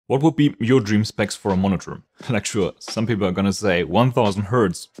What would be your dream specs for a monitor? Like sure, some people are gonna say 1000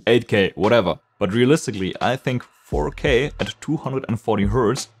 Hz, 8K, whatever. But realistically, I think 4K at 240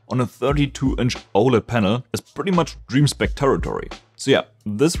 Hz on a 32-inch OLED panel is pretty much dream spec territory. So yeah,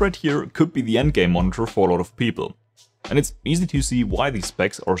 this right here could be the endgame monitor for a lot of people. And it's easy to see why these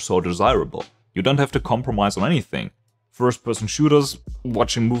specs are so desirable. You don't have to compromise on anything. First-person shooters,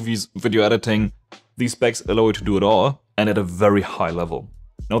 watching movies, video editing, these specs allow you to do it all, and at a very high level.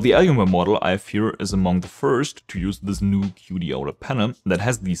 Now the Alienware model I have here is among the first to use this new QD-OLED panel that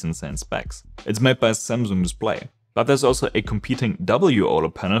has these insane specs. It's made by Samsung Display, but there's also a competing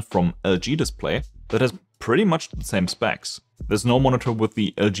W-OLED panel from LG Display that has pretty much the same specs. There's no monitor with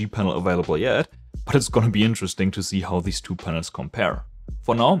the LG panel available yet, but it's gonna be interesting to see how these two panels compare.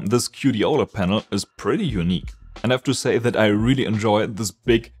 For now, this QD-OLED panel is pretty unique, and I have to say that I really enjoy this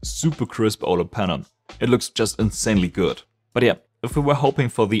big, super crisp OLED panel. It looks just insanely good. But yeah, if we were hoping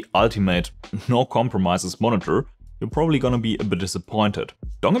for the ultimate, no compromises monitor, you're probably gonna be a bit disappointed.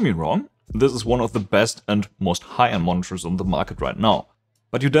 Don't get me wrong, this is one of the best and most high-end monitors on the market right now.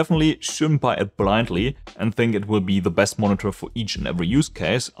 But you definitely shouldn't buy it blindly and think it will be the best monitor for each and every use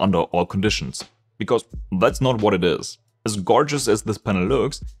case under all conditions. Because that's not what it is. As gorgeous as this panel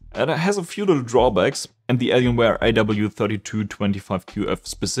looks, it has a few little drawbacks, and the Alienware AW3225QF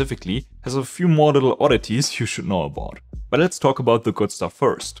specifically has a few more little oddities you should know about. But let's talk about the good stuff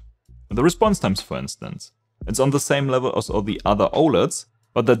first. The response times, for instance. It's on the same level as all the other OLEDs,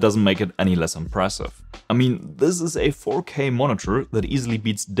 but that doesn't make it any less impressive. I mean, this is a 4K monitor that easily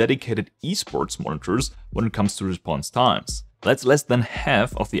beats dedicated esports monitors when it comes to response times. That's less than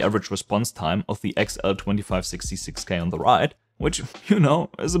half of the average response time of the XL2566K on the right, which, you know,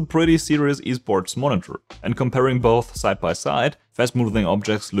 is a pretty serious esports monitor. And comparing both side by side, fast-moving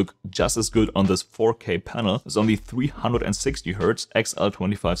objects look just as good on this 4K panel as on the 360Hz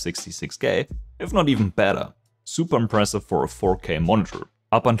XL2566K, if not even better. Super impressive for a 4K monitor.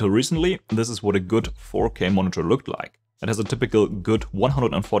 Up until recently, this is what a good 4K monitor looked like. It has a typical good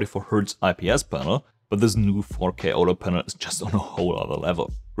 144Hz IPS panel, but this new 4K OLED panel is just on a whole other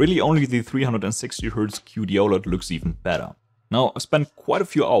level. Really only the 360Hz QD-OLED looks even better. Now, I've spent quite a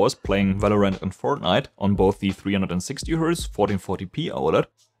few hours playing Valorant and Fortnite on both the 360Hz 1440p OLED,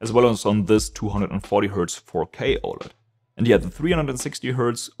 as well as on this 240Hz 4K OLED. And yeah, the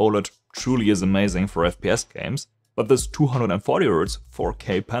 360Hz OLED truly is amazing for FPS games, but this 240Hz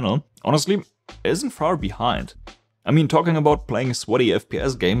 4K panel, honestly, isn't far behind. I mean, talking about playing sweaty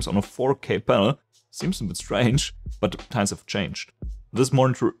FPS games on a 4K panel seems a bit strange, but times have changed. This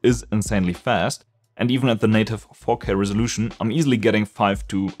monitor is insanely fast, and even at the native 4K resolution, I'm easily getting 5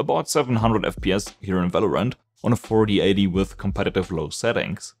 to about 700 FPS here in Valorant on a 4080 with competitive low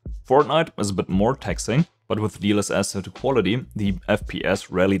settings. Fortnite is a bit more taxing, but with DLSS set to quality, the FPS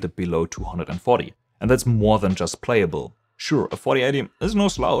rarely dip below 240, and that's more than just playable. Sure, a 4080 is no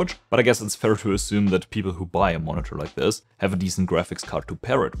slouch, but I guess it's fair to assume that people who buy a monitor like this have a decent graphics card to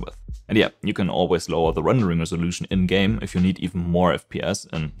pair it with. And yeah, you can always lower the rendering resolution in-game if you need even more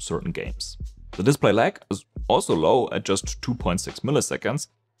FPS in certain games. The display lag is also low at just 2.6 milliseconds,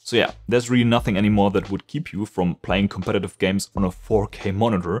 so yeah, there's really nothing anymore that would keep you from playing competitive games on a 4K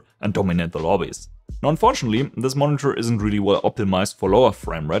monitor and dominate the lobbies. Now unfortunately, this monitor isn't really well optimized for lower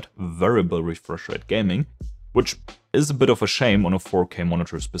frame rate, variable refresh rate gaming, which is a bit of a shame on a 4K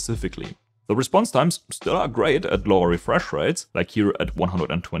monitor specifically. The response times still are great at lower refresh rates, like here at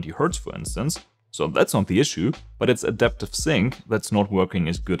 120Hz for instance, so that's not the issue, but it's adaptive sync that's not working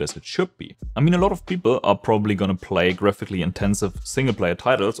as good as it should be. I mean, a lot of people are probably gonna play graphically intensive single-player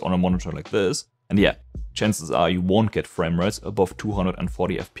titles on a monitor like this, and yeah, chances are you won't get frame rates above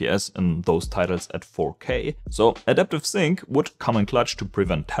 240 FPS in those titles at 4K, so adaptive sync would come in clutch to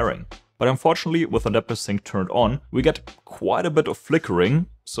prevent tearing. But unfortunately, with adaptive sync turned on, we get quite a bit of flickering,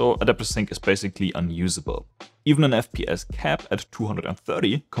 so adaptive sync is basically unusable. Even an FPS cap at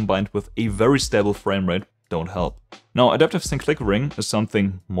 230 combined with a very stable frame rate don't help. Now, adaptive sync flickering is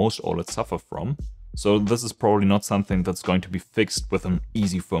something most OLEDs suffer from, so this is probably not something that's going to be fixed with an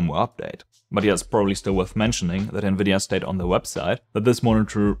easy firmware update. But yeah, it's probably still worth mentioning that Nvidia stated on their website that this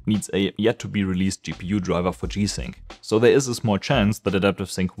monitor needs a yet-to-be-released GPU driver for G-Sync. So there is a small chance that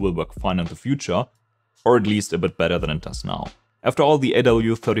adaptive sync will work fine in the future, or at least a bit better than it does now. After all, the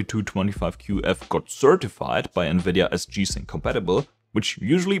AW3225QF got certified by Nvidia as G-Sync compatible, which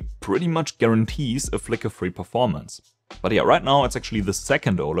usually pretty much guarantees a flicker-free performance. But yeah, right now it's actually the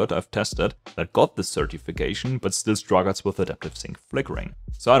second OLED I've tested that got this certification but still struggles with adaptive sync flickering.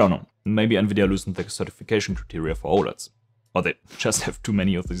 So I don't know, maybe Nvidia loosened the certification criteria for OLEDs. or they just have too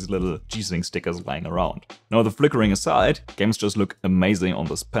many of these little G-Sync stickers lying around. Now, the flickering aside, games just look amazing on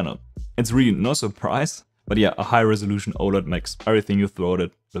this panel. It's really no surprise, but yeah, a high-resolution OLED makes everything you throw at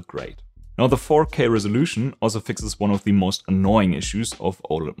it look great. Now, the 4K resolution also fixes one of the most annoying issues of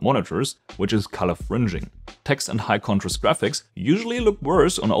OLED monitors, which is color fringing. Text and high-contrast graphics usually look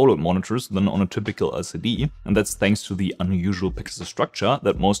worse on OLED monitors than on a typical LCD, and that's thanks to the unusual pixel structure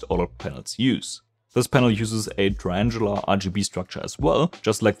that most OLED panels use. This panel uses a triangular RGB structure as well,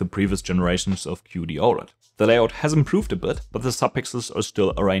 just like the previous generations of QD-OLED. The layout has improved a bit, but the subpixels are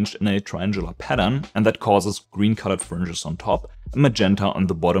still arranged in a triangular pattern, and that causes green-colored fringes on top and magenta on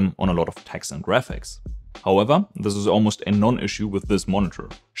the bottom on a lot of text and graphics. However, this is almost a non-issue with this monitor.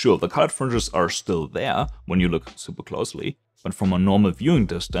 Sure, the colored fringes are still there when you look super closely, but from a normal viewing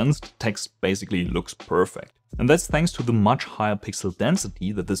distance, the text basically looks perfect. And that's thanks to the much higher pixel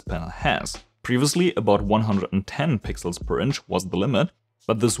density that this panel has. Previously, about 110 pixels per inch was the limit,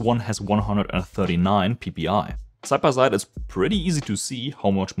 but this one has 139 ppi. Side by side, it's pretty easy to see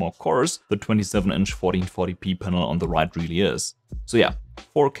how much more coarse the 27-inch 1440p panel on the right really is. So yeah,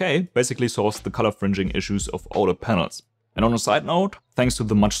 4K basically solves the color fringing issues of OLED panels. And on a side note, thanks to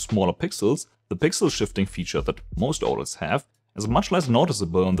the much smaller pixels, the pixel shifting feature that most OLEDs have is much less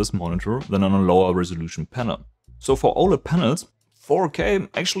noticeable on this monitor than on a lower resolution panel. So for OLED panels, 4K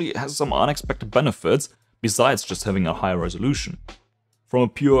actually has some unexpected benefits besides just having a higher resolution. From a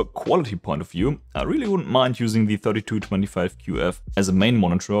pure quality point of view, I really wouldn't mind using the 3225QF as a main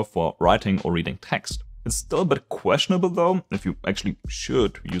monitor for writing or reading text. It's still a bit questionable though, if you actually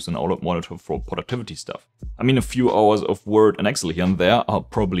should use an OLED monitor for productivity stuff. I mean, a few hours of Word and Excel here and there are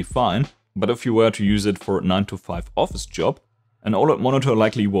probably fine, but if you were to use it for a 9-to-5 office job, an OLED monitor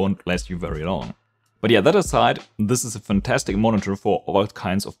likely won't last you very long. But yeah, that aside, this is a fantastic monitor for all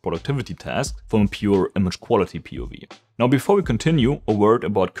kinds of productivity tasks from a pure image quality POV. Now before we continue, a word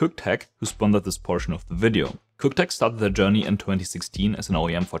about Cuktech, who sponsored this portion of the video. Cuktech started their journey in 2016 as an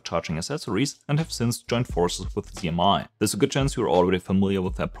OEM for charging accessories and have since joined forces with ZMI. There's a good chance you're already familiar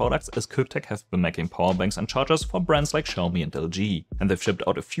with their products, as Cuktech have been making power banks and chargers for brands like Xiaomi and LG, and they've shipped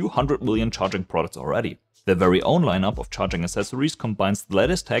out a few 100 million charging products already. Their very own lineup of charging accessories combines the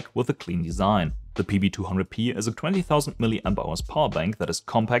latest tech with a clean design. The PB200P is a 20,000 mAh power bank that is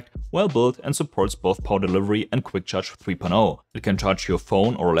compact, well built and supports both power delivery and quick charge 3.0. It can charge your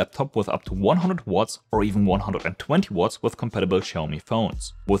phone or laptop with up to 100 watts or even 120 watts with compatible Xiaomi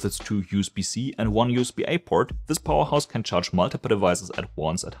phones. With its 2 USB-C and 1 USB-A port, this powerhouse can charge multiple devices at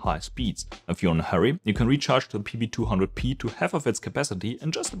once at high speeds. If you're in a hurry, you can recharge the PB200P to half of its capacity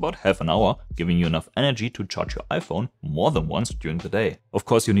in just about half an hour, giving you enough energy to charge your iPhone more than once during the day. Of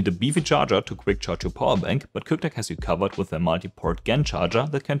course, you need a beefy charger to quick charge your power bank, but Cuktech has you covered with their multi-port GAN charger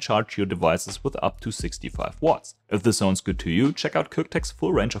that can charge your devices with up to 65 watts. If this sounds good to you, check out Cuktech's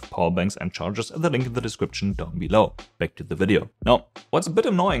full range of power banks and chargers at the link in the description down below. Back to the video. Now, what's a bit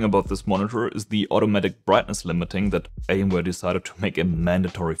annoying about this monitor is the automatic brightness limiting that Alienware decided to make a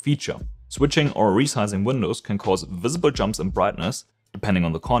mandatory feature. Switching or resizing windows can cause visible jumps in brightness depending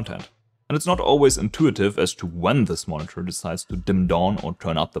on the content. And it's not always intuitive as to when this monitor decides to dim down or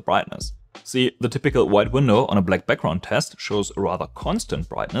turn up the brightness. See, the typical white window on a black background test shows a rather constant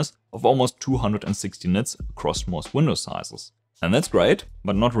brightness of almost 260 nits across most window sizes. And that's great,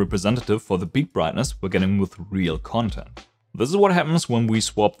 but not representative for the peak brightness we're getting with real content. This is what happens when we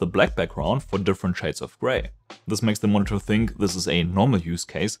swap the black background for different shades of gray. This makes the monitor think this is a normal use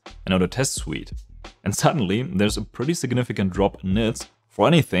case and not a test suite. And suddenly, there's a pretty significant drop in nits for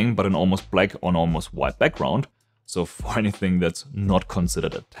anything but an almost black or an almost white background, so for anything that's not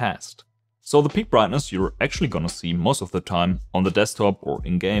considered a test. So the peak brightness you're actually gonna see most of the time on the desktop or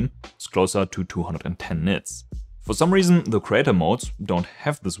in-game is closer to 210 nits. For some reason, the creator modes don't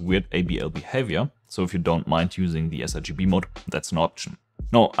have this weird ABL behavior, so if you don't mind using the sRGB mode, that's an option.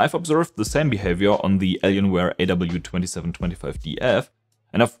 Now, I've observed the same behavior on the Alienware AW3225QF,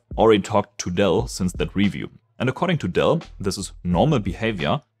 and I've already talked to Dell since that review. And according to Dell, this is normal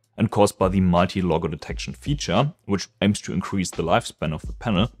behavior and caused by the multi-logo detection feature, which aims to increase the lifespan of the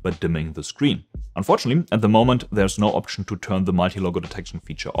panel by dimming the screen. Unfortunately, at the moment, there's no option to turn the multi-logo detection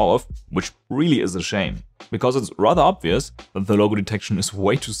feature off, which really is a shame, because it's rather obvious that the logo detection is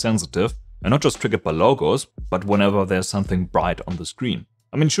way too sensitive and not just triggered by logos, but whenever there's something bright on the screen.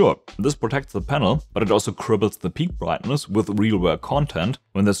 I mean, sure, this protects the panel, but it also cribbles the peak brightness with realware content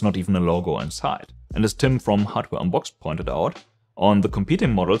when there's not even a logo inside. And as Tim from Hardware Unboxed pointed out, on the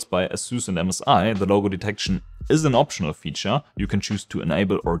competing models by ASUS and MSI, the logo detection is an optional feature you can choose to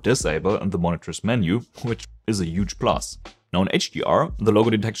enable or disable in the monitor's menu, which is a huge plus. Now in HDR, the logo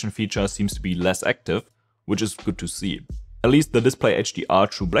detection feature seems to be less active, which is good to see. At least the Display HDR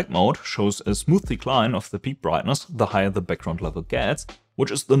True Black mode shows a smooth decline of the peak brightness the higher the background level gets,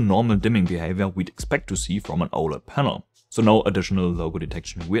 which is the normal dimming behavior we'd expect to see from an OLED panel, so no additional logo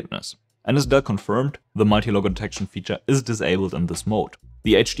detection weirdness. And as Dell confirmed, the multi-logo detection feature is disabled in this mode.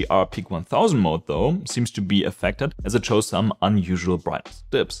 The HDR Peak 1000 mode, though, seems to be affected as it shows some unusual brightness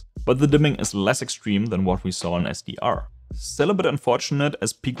dips, but the dimming is less extreme than what we saw in SDR. Still a bit unfortunate,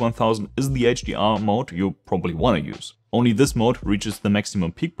 as Peak 1000 is the HDR mode you probably want to use. Only this mode reaches the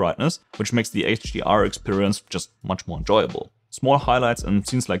maximum peak brightness, which makes the HDR experience just much more enjoyable. Small highlights and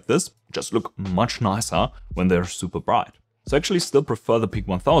scenes like this just look much nicer when they're super bright. So I actually still prefer the Peak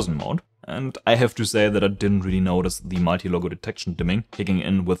 1000 mode, and I have to say that I didn't really notice the multi-logo detection dimming kicking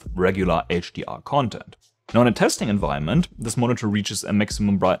in with regular HDR content. Now in a testing environment, this monitor reaches a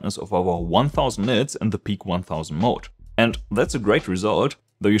maximum brightness of over 1000 nits in the Peak 1000 mode. And that's a great result,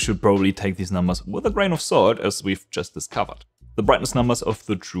 though you should probably take these numbers with a grain of salt, as we've just discovered. The brightness numbers of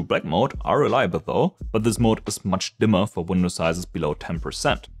the True Black mode are reliable though, but this mode is much dimmer for window sizes below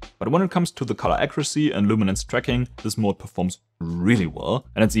 10%. But when it comes to the color accuracy and luminance tracking, this mode performs really well,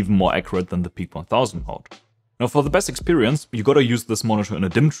 and it's even more accurate than the Peak 1000 mode. Now for the best experience, you gotta use this monitor in a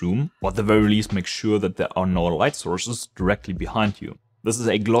dimmed room, or at the very least make sure that there are no light sources directly behind you. This is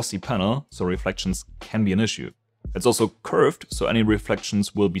a glossy panel, so reflections can be an issue. It's also curved, so any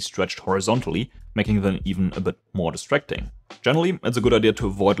reflections will be stretched horizontally, making them even a bit more distracting. Generally, it's a good idea to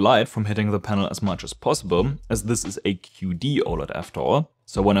avoid light from hitting the panel as much as possible, as this is a QD-OLED after all,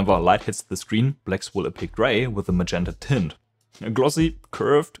 so whenever light hits the screen, blacks will appear grey with a magenta tint. A glossy,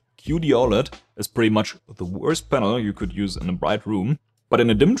 curved QD-OLED is pretty much the worst panel you could use in a bright room, but in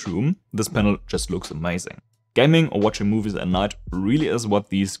a dimmed room, this panel just looks amazing. Gaming or watching movies at night really is what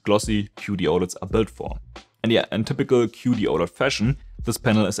these glossy QD-OLEDs are built for. And yeah, in typical QD-OLED fashion, this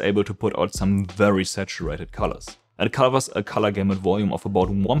panel is able to put out some very saturated colors. It covers a color gamut volume of about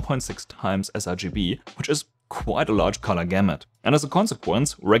 1.6 times sRGB, which is quite a large color gamut. And as a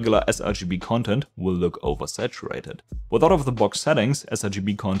consequence, regular sRGB content will look oversaturated. With out-of-the-box settings,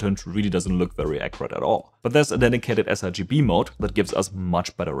 sRGB content really doesn't look very accurate at all. But there's a dedicated sRGB mode that gives us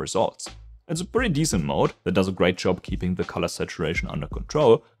much better results. It's a pretty decent mode that does a great job keeping the color saturation under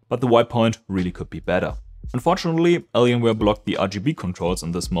control, but the white point really could be better. Unfortunately, Alienware blocked the RGB controls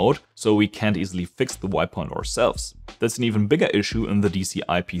in this mode, so we can't easily fix the white point ourselves. That's an even bigger issue in the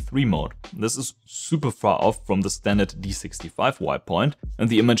DCI P3 mode. This is super far off from the standard D65 white point, and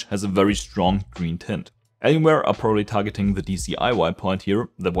the image has a very strong green tint. Alienware are probably targeting the DCI white point here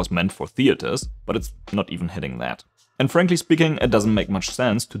that was meant for theaters, but it's not even hitting that. And frankly speaking, it doesn't make much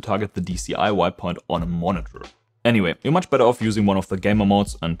sense to target the DCI white point on a monitor. Anyway, you're much better off using one of the gamer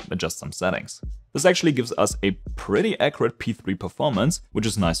modes and adjust some settings. This actually gives us a pretty accurate P3 performance, which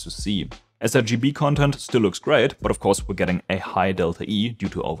is nice to see. sRGB content still looks great, but of course we're getting a high delta E due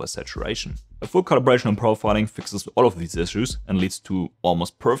to oversaturation. A full calibration and profiling fixes all of these issues and leads to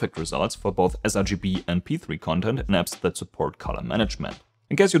almost perfect results for both sRGB and P3 content in apps that support color management.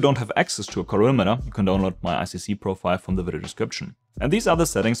 In case you don't have access to a colorimeter, you can download my ICC profile from the video description. And these are the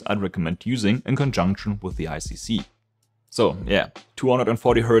settings I'd recommend using in conjunction with the ICC. So yeah,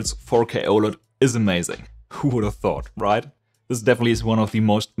 240Hz 4K OLED is amazing. Who would have thought, right? This definitely is one of the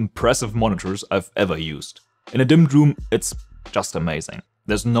most impressive monitors I've ever used. In a dimmed room, it's just amazing.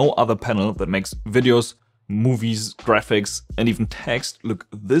 There's no other panel that makes videos, movies, graphics, and even text look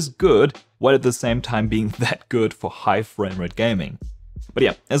this good, while at the same time being that good for high frame rate gaming. But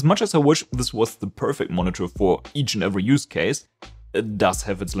yeah, as much as I wish this was the perfect monitor for each and every use case, it does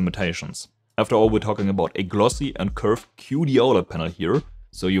have its limitations. After all, we're talking about a glossy and curved QD-OLED panel here,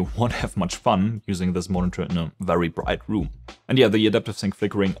 so you won't have much fun using this monitor in a very bright room. And yeah, the adaptive sync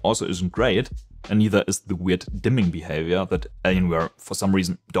flickering also isn't great, and neither is the weird dimming behavior that Alienware for some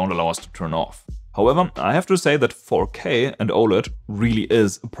reason don't allow us to turn off. However, I have to say that 4K and OLED really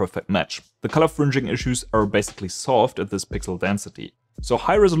is a perfect match. The color fringing issues are basically solved at this pixel density. So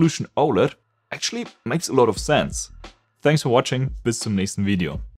high-resolution OLED actually makes a lot of sense. Thanks for watching, bis zum nächsten Video.